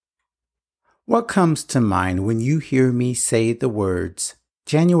What comes to mind when you hear me say the words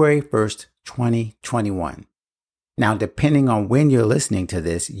January 1st, 2021? Now, depending on when you're listening to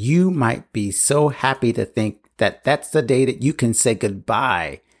this, you might be so happy to think that that's the day that you can say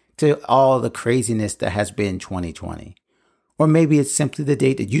goodbye to all the craziness that has been 2020. Or maybe it's simply the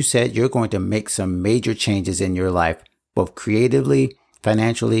date that you said you're going to make some major changes in your life, both creatively,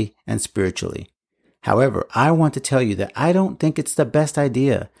 financially, and spiritually. However, I want to tell you that I don't think it's the best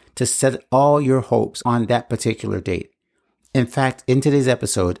idea to set all your hopes on that particular date. In fact, in today's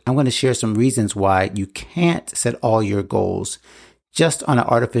episode, I'm going to share some reasons why you can't set all your goals just on an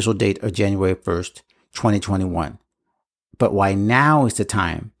artificial date of January 1st, 2021, but why now is the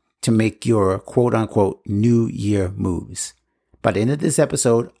time to make your quote unquote new year moves. By the end of this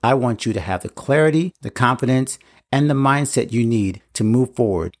episode, I want you to have the clarity, the confidence, and the mindset you need to move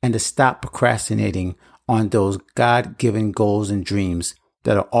forward and to stop procrastinating on those God-given goals and dreams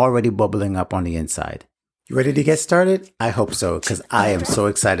that are already bubbling up on the inside. You ready to get started? I hope so, because I am so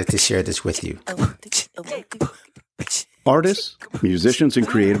excited to share this with you. Artists, musicians, and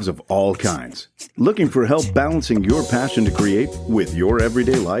creatives of all kinds. Looking for help balancing your passion to create with your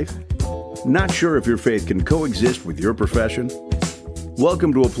everyday life? Not sure if your faith can coexist with your profession?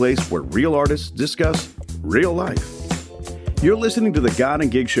 Welcome to a place where real artists discuss real life. You're listening to The God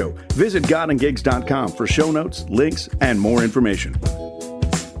and Gig Show. Visit godandgigs.com for show notes, links, and more information.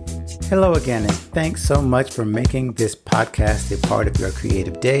 Hello again, and thanks so much for making this podcast a part of your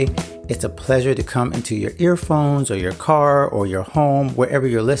creative day. It's a pleasure to come into your earphones or your car or your home, wherever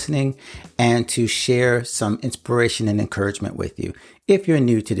you're listening, and to share some inspiration and encouragement with you. If you're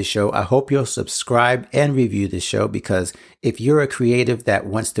new to the show, I hope you'll subscribe and review the show, because if you're a creative that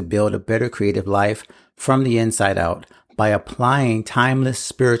wants to build a better creative life from the inside out by applying timeless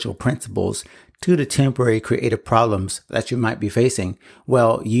spiritual principles to the temporary creative problems that you might be facing,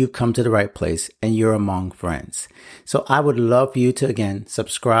 well, you've come to the right place and you're among friends. So I would love for you to, again,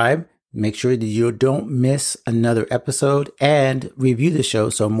 subscribe, make sure that you don't miss another episode, and review the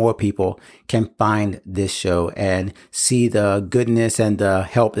show so more people can find this show and see the goodness and the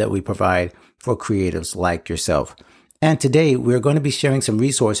help that we provide for creatives like yourself. And today we're going to be sharing some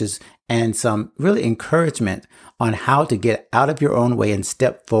resources and some really encouragement on how to get out of your own way and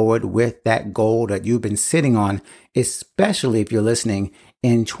step forward with that goal that you've been sitting on, especially if you're listening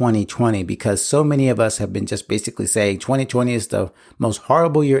in 2020, because so many of us have been just basically saying 2020 is the most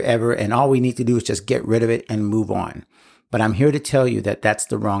horrible year ever, and all we need to do is just get rid of it and move on. But I'm here to tell you that that's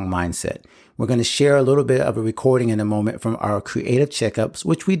the wrong mindset. We're going to share a little bit of a recording in a moment from our creative checkups,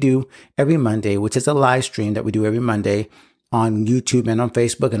 which we do every Monday, which is a live stream that we do every Monday on YouTube and on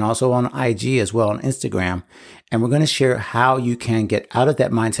Facebook, and also on IG as well, on Instagram. And we're going to share how you can get out of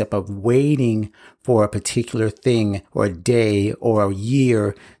that mindset of waiting for a particular thing or a day or a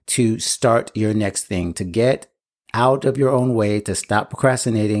year to start your next thing, to get out of your own way, to stop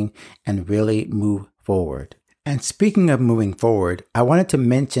procrastinating and really move forward. And speaking of moving forward, I wanted to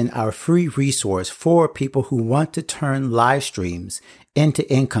mention our free resource for people who want to turn live streams into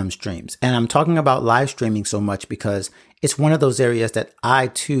income streams. And I'm talking about live streaming so much because it's one of those areas that I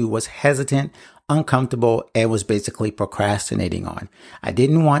too was hesitant, uncomfortable, and was basically procrastinating on. I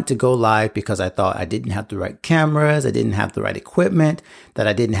didn't want to go live because I thought I didn't have the right cameras, I didn't have the right equipment, that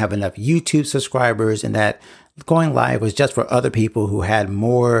I didn't have enough YouTube subscribers, and that going live was just for other people who had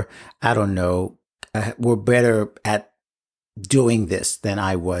more, were better at doing this than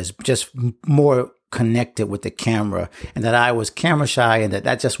I was, just more connected with the camera, and that I was camera shy, and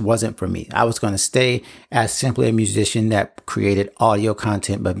that just wasn't for me. I was going to stay as simply a musician that created audio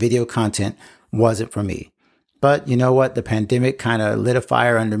content, but video content wasn't for me. But you know what? The pandemic kind of lit a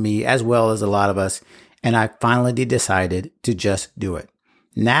fire under me, as well as a lot of us, and I finally decided to just do it.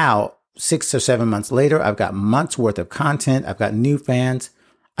 Now, 6 or 7 months later, I've got months worth of content. I've got new fans.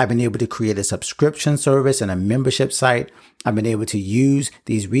 I've been able to create a subscription service and a membership site. I've been able to use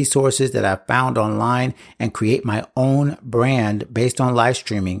these resources that I've found online and create my own brand based on live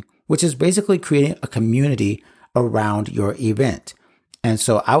streaming, which is basically creating a community around your event. And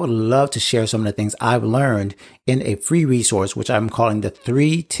so I would love to share some of the things I've learned in a free resource, which I'm calling the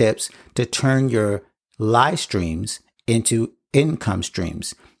 3 tips to turn your live streams into income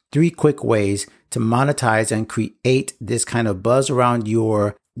streams. 3 quick ways to monetize and create this kind of buzz around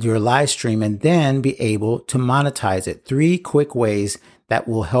your live stream and then be able to monetize it. 3 quick ways that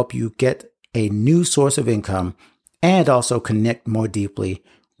will help you get a new source of income and also connect more deeply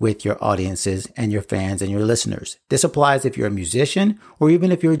with your audiences and your fans and your listeners. This applies if you're a musician or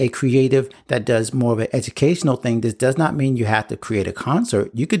even if you're a creative that does more of an educational thing. This does not mean you have to create a concert.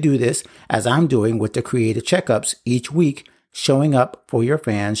 You could do this as I'm doing with the creative checkups each week, showing up for your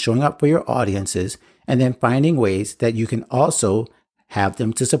fans, showing up for your audiences, and then finding ways that you can also have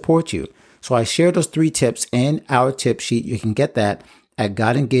them to support you. So I share those 3 tips in our tip sheet. You can get that at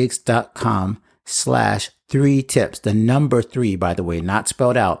godandgigs.com/3 tips. The number 3, by the way, not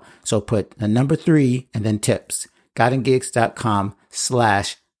spelled out. So put the number 3 and then tips.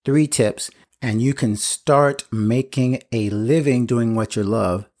 godandgigs.com/3 tips. And you can start making a living doing what you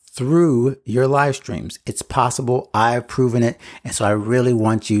love through your live streams. It's possible. I've proven it. And so I really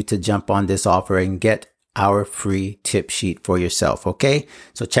want you to jump on this offer and get our free tip sheet for yourself. Okay.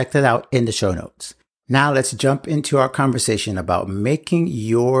 So check that out in the show notes. Now let's jump into our conversation about making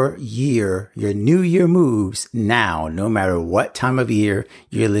your new year moves now, no matter what time of year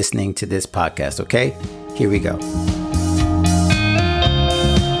you're listening to this podcast. Okay. Here we go.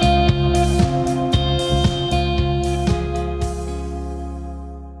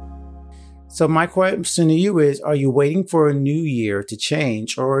 So my question to you is, are you waiting for a new year to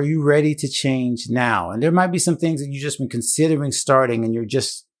change, or are you ready to change now? And there might be some things that you've just been considering starting and you're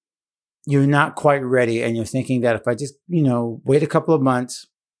not quite ready. And you're thinking that if I just, wait a couple of months,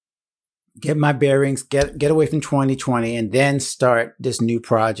 get my bearings, get away from 2020 and then start this new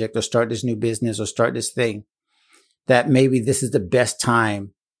project or start this new business or start this thing, that maybe this is the best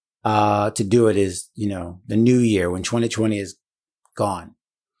time to do it is, the new year when 2020 is gone.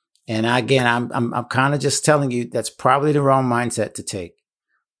 And again, I'm kind of just telling you that's probably the wrong mindset to take.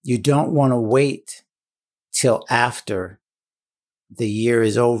 You don't want to wait till after the year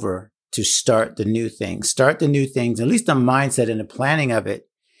is over to start the new things. Start the new things, at least the mindset and the planning of it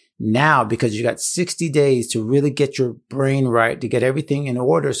now, because you got 60 days to really get your brain right, to get everything in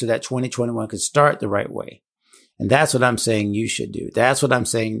order so that 2021 can start the right way. And that's what I'm saying you should do. That's what I'm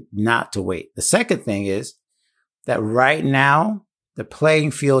saying not to wait. The second thing is that right now, the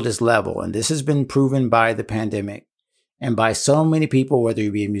playing field is level, and this has been proven by the pandemic and by so many people, whether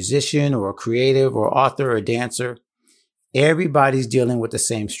you be a musician or a creative or author or dancer. Everybody's dealing with the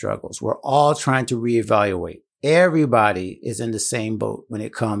same struggles. We're all trying to reevaluate. Everybody is in the same boat when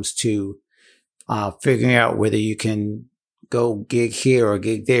it comes to figuring out whether you can go gig here or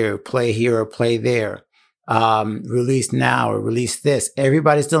gig there, play here or play there, release now or release this.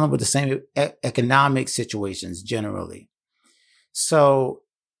 Everybody's dealing with the same economic situations generally. So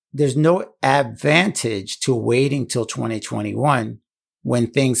there's no advantage to waiting till 2021 when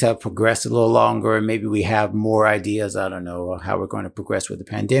things have progressed a little longer and maybe we have more ideas. I don't know how we're going to progress with the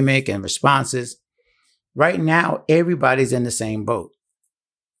pandemic and responses. Right now, everybody's in the same boat.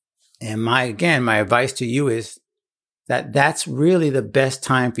 And my advice to you is that that's really the best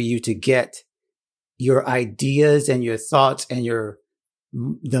time for you to get your ideas and your thoughts and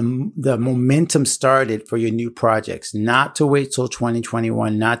the momentum started for your new projects, not to wait till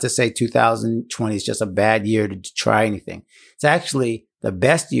 2021, not to say 2020 is just a bad year to try anything. It's actually the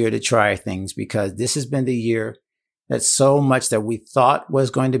best year to try things, because this has been the year that so much that we thought was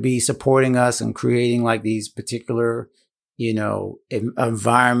going to be supporting us and creating like these particular,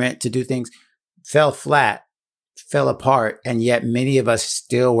 environment to do things fell flat, fell apart. And yet many of us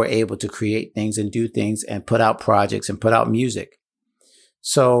still were able to create things and do things and put out projects and put out music.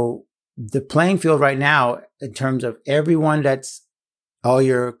 So the playing field right now, in terms of everyone that's all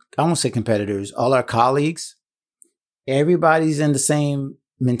your, I won't say competitors, all our colleagues, everybody's in the same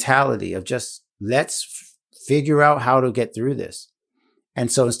mentality of just let's figure out how to get through this.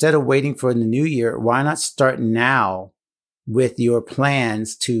 And so instead of waiting for the new year, why not start now with your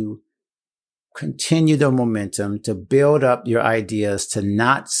plans to continue the momentum, to build up your ideas, to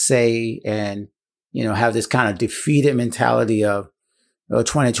not say and, have this kind of defeated mentality of,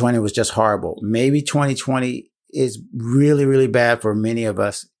 2020 was just horrible. Maybe 2020 is really, really bad for many of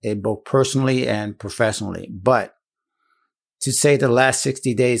us, both personally and professionally. But to say the last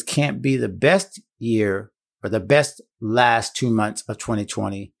 60 days can't be the best year or the best last 2 months of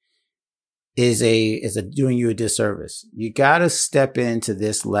 2020 is doing you a disservice. You got to step into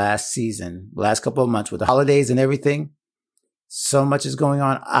this last season, last couple of months with the holidays and everything. So much is going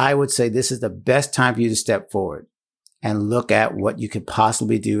on. I would say this is the best time for you to step forward and look at what you could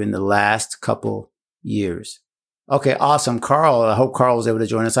possibly do in the last couple years. Okay, awesome. Carl, I hope Carl was able to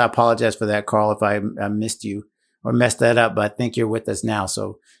join us. I apologize for that, Carl, if I missed you or messed that up, but I think you're with us now.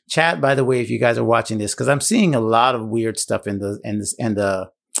 So chat, by the way, if you guys are watching this, because I'm seeing a lot of weird stuff in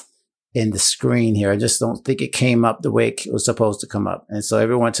the screen here. I just don't think it came up the way it was supposed to come up. And so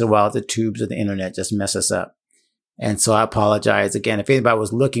every once in a while, the tubes of the internet just mess us up. And so I apologize again. If anybody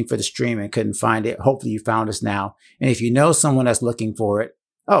was looking for the stream and couldn't find it, hopefully you found us now. And if you know someone that's looking for it,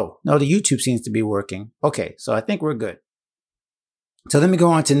 oh, no, the YouTube seems to be working. Okay, so I think we're good. So let me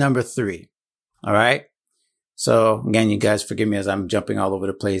go on to number 3. All right. So again, you guys forgive me as I'm jumping all over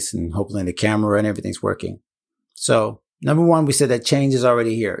the place, and hopefully the camera and everything's working. So number one, we said that change is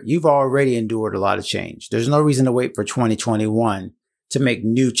already here. You've already endured a lot of change. There's no reason to wait for 2021 to make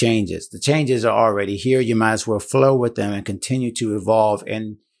new changes. The changes are already here. You might as well flow with them and continue to evolve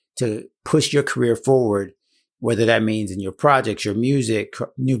and to push your career forward, whether that means in your projects, your music,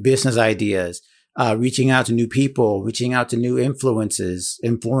 new business ideas, reaching out to new people, reaching out to new influencers,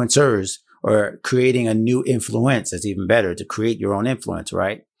 or creating a new influence. It's even better to create your own influence,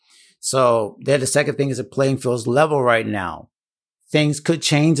 right? So then the second thing is the playing field's level right now. Things could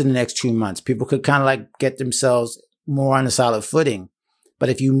change in the next 2 months. People could kind of like get themselves more on a solid footing. But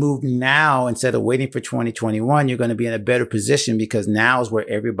if you move now instead of waiting for 2021, you're going to be in a better position, because now is where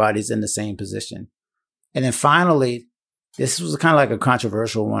everybody's in the same position. And then finally, this was kind of like a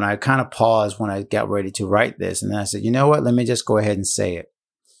controversial one. I kind of paused when I got ready to write this. And then I said, you know what? Let me just go ahead and say it.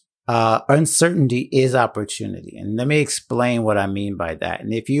 Uncertainty is opportunity. And let me explain what I mean by that.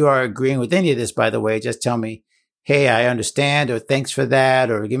 And if you are agreeing with any of this, by the way, just tell me, hey, I understand, or thanks for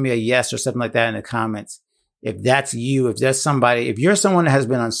that, or give me a yes or something like that in the comments. If that's you, if there's somebody, if you're someone that has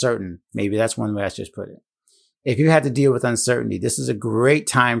been uncertain, maybe that's one way I just put it. If you had to deal with uncertainty, this is a great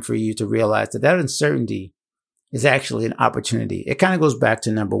time for you to realize that that uncertainty is actually an opportunity. It kind of goes back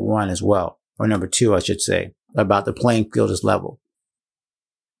to number one as well, or number two, I should say, about the playing field is level.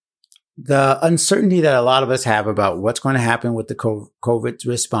 The uncertainty that a lot of us have about what's going to happen with the COVID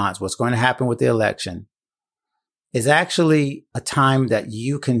response, what's going to happen with the election, is actually a time that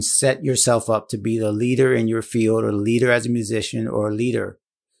you can set yourself up to be the leader in your field, or the leader as a musician, or a leader.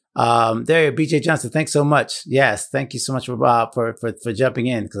 There, BJ Johnson, thanks so much. Yes, thank you so much for jumping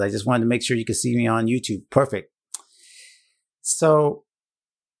in, because I just wanted to make sure you could see me on YouTube. Perfect. So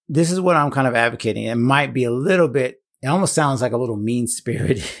this is what I'm kind of advocating. It might be a little bit, it almost sounds like a little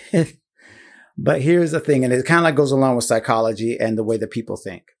mean-spirited. But here's the thing, and it kind of like goes along with psychology and the way that people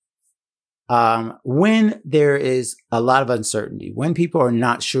think. When there is a lot of uncertainty, when people are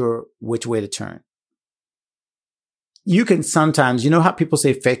not sure which way to turn, you can sometimes, you know how people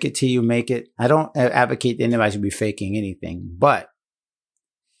say fake it till you make it? I don't advocate that anybody should be faking anything, but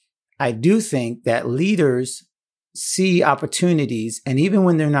I do think that leaders see opportunities, and even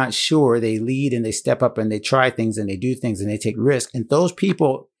when they're not sure, they lead and they step up and they try things and they do things and they take risks. And those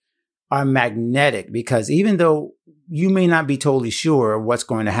people are magnetic, because even though you may not be totally sure what's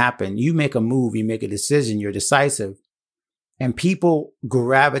going to happen, you make a move, you make a decision, you're decisive, and people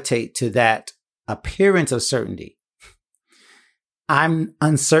gravitate to that appearance of certainty. I'm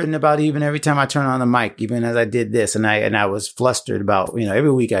uncertain about even every time I turn on the mic, even as I did this, and I was flustered about,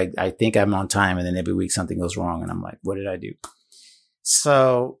 every week I think I'm on time, and then every week something goes wrong and I'm like, what did I do?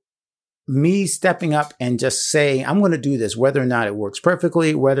 So me stepping up and just saying, I'm going to do this, whether or not it works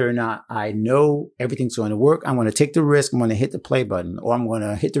perfectly, whether or not I know everything's going to work, I'm going to take the risk, I'm going to hit the play button, or I'm going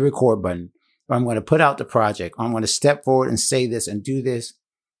to hit the record button, or I'm going to put out the project, or I'm going to step forward and say this and do this,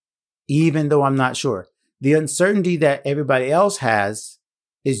 even though I'm not sure. The uncertainty that everybody else has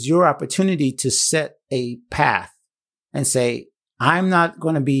is your opportunity to set a path and say, I'm not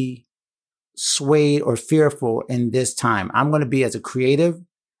going to be swayed or fearful in this time. I'm going to be as a creative,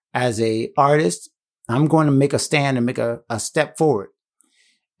 as a artist, I'm going to make a stand and make a step forward.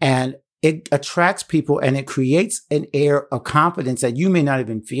 And it attracts people and it creates an air of confidence that you may not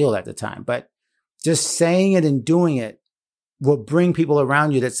even feel at the time. But just saying it and doing it will bring people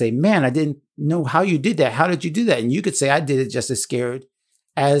around you that say, man, I didn't know how you did that. How did you do that? And you could say, I did it just as scared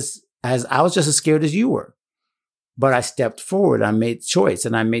as I was just as scared as you were. But I stepped forward. I made the choice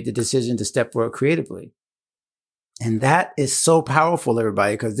and I made the decision to step forward creatively. And that is so powerful,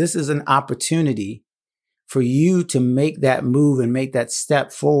 everybody, because this is an opportunity for you to make that move and make that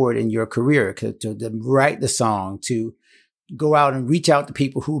step forward in your career, to write the song, to go out and reach out to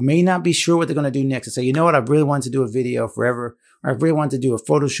people who may not be sure what they're going to do next, and say, you know what, I've really wanted to do a video forever, or I've really wanted to do a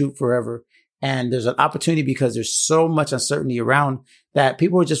photo shoot forever. And there's an opportunity because there's so much uncertainty around that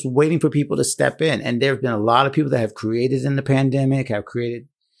people are just waiting for people to step in. And there have been a lot of people that have created in the pandemic, have created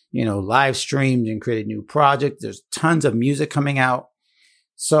live streamed and created new projects. There's tons of music coming out.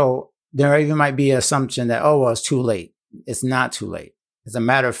 So there even might be an assumption that, oh, well, it's too late. It's not too late. As a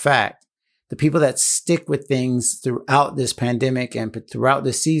matter of fact, the people that stick with things throughout this pandemic and throughout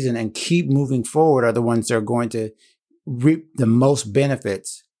this season and keep moving forward are the ones that are going to reap the most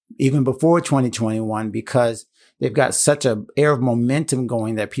benefits even before 2021, because they've got such an air of momentum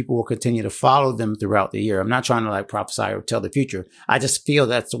going that people will continue to follow them throughout the year. I'm not trying to prophesy or tell the future. I just feel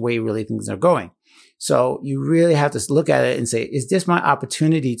that's the way really things are going. So you really have to look at it and say, is this my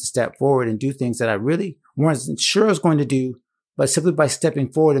opportunity to step forward and do things that I really wasn't sure I was going to do, but simply by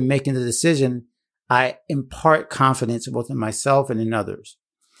stepping forward and making the decision, I impart confidence both in myself and in others.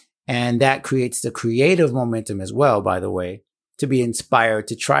 And that creates the creative momentum as well, by the way, to be inspired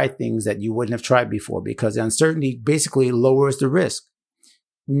to try things that you wouldn't have tried before, because uncertainty basically lowers the risk.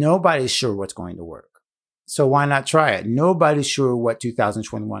 Nobody's sure what's going to work. So why not try it? Nobody's sure what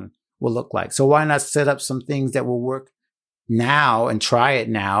 2021 will look like. So why not set up some things that will work now and try it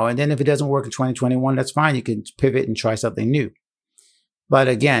now? And then if it doesn't work in 2021, that's fine. You can pivot and try something new. But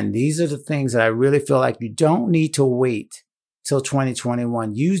again, these are the things that I really feel like you don't need to wait till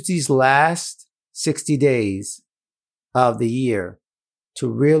 2021. Use these last 60 days of the year to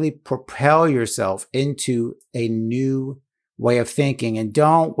really propel yourself into a new way of thinking. And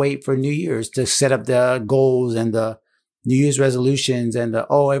don't wait for New Year's to set up the goals and the New Year's resolutions and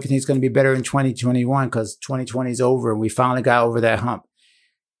everything's going to be better in 2021 because 2020 is over and we finally got over that hump.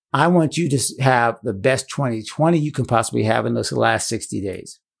 I want you to have the best 2020 you can possibly have in those last 60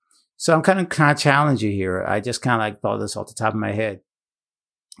 days. So I'm kind of challenge you here. I just kind of like thought this off the top of my head.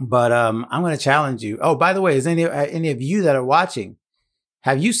 But I'm going to challenge you. Oh, by the way, is any of you that are watching,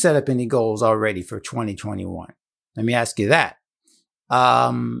 have you set up any goals already for 2021? Let me ask you that.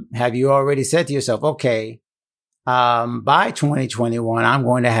 Have you already said to yourself, okay, by 2021, I'm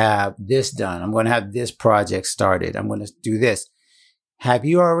going to have this done. I'm going to have this project started. I'm going to do this. Have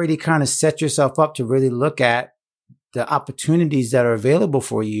you already kind of set yourself up to really look at the opportunities that are available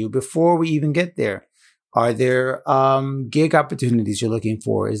for you before we even get there? Are there gig opportunities you're looking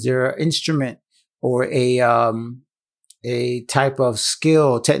for? Is there an instrument or a type of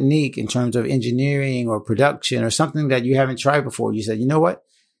skill, technique in terms of engineering or production or something that you haven't tried before? You said, you know what?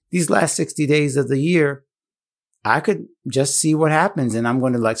 These last 60 days of the year, I could just see what happens. And I'm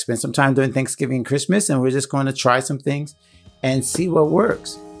going to spend some time during Thanksgiving and Christmas, and we're just going to try some things and see what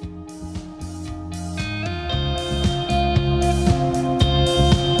works.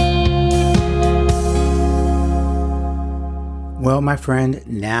 Well, my friend,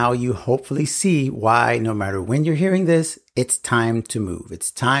 now you hopefully see why no matter when you're hearing this, it's time to move. It's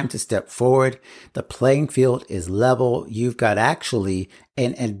time to step forward. The playing field is level. You've got actually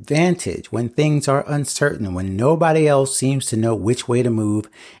an advantage when things are uncertain, when nobody else seems to know which way to move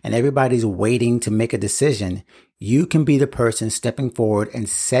and everybody's waiting to make a decision. You can be the person stepping forward and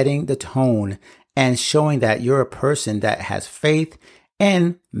setting the tone and showing that you're a person that has faith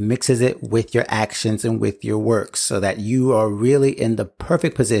and mixes it with your actions and with your works so that you are really in the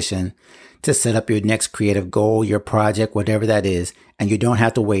perfect position to set up your next creative goal, your project, whatever that is. And you don't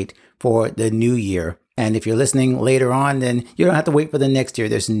have to wait for the new year. And if you're listening later on, then you don't have to wait for the next year.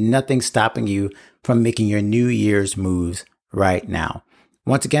 There's nothing stopping you from making your New Year's moves right now.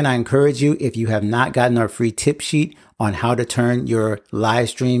 Once again, I encourage you, if you have not gotten our free tip sheet on how to turn your live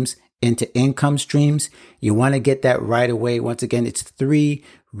streams into income streams, you want to get that right away. Once again, it's 3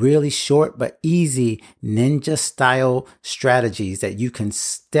 really short but easy ninja style strategies that you can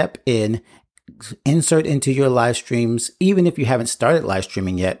step in, insert into your live streams. Even if you haven't started live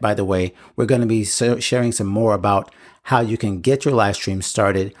streaming yet, by the way, we're going to be sharing some more about how you can get your live stream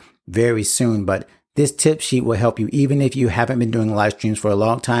started very soon. But this tip sheet will help you even if you haven't been doing live streams for a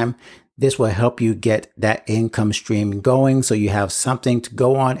long time. This will help you get that income stream going so you have something to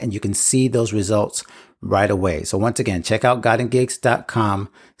go on and you can see those results right away. So once again, check out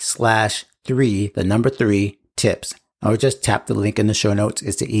godandgigs.com/3 tips, or just tap the link in the show notes.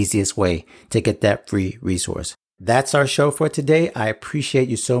 It's the easiest way to get that free resource. That's our show for today. I appreciate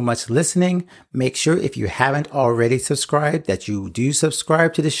you so much listening. Make sure if you haven't already subscribed that you do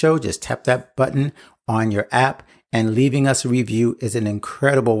subscribe to the show. Just tap that button on your app. And leaving us a review is an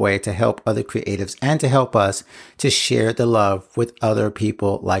incredible way to help other creatives and to help us to share the love with other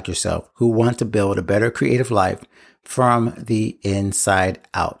people like yourself who want to build a better creative life from the inside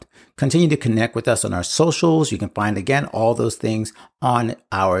out. Continue to connect with us on our socials. You can find, again, all those things on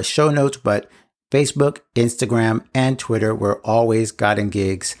our show notes, but Facebook, Instagram, and Twitter, we're always God and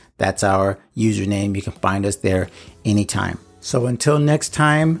Gigs. That's our username. You can find us there anytime. So until next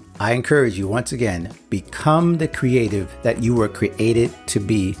time, I encourage you once again, become the creative that you were created to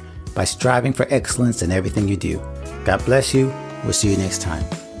be by striving for excellence in everything you do. God bless you. We'll see you next time.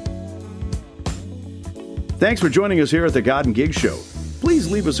 Thanks for joining us here at the God and Gigs Show. Please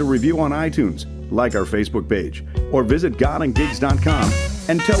leave us a review on iTunes, like our Facebook page, or visit godandgigs.com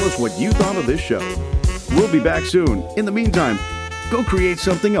and tell us what you thought of this show. We'll be back soon. In the meantime, go create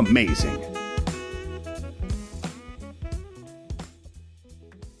something amazing.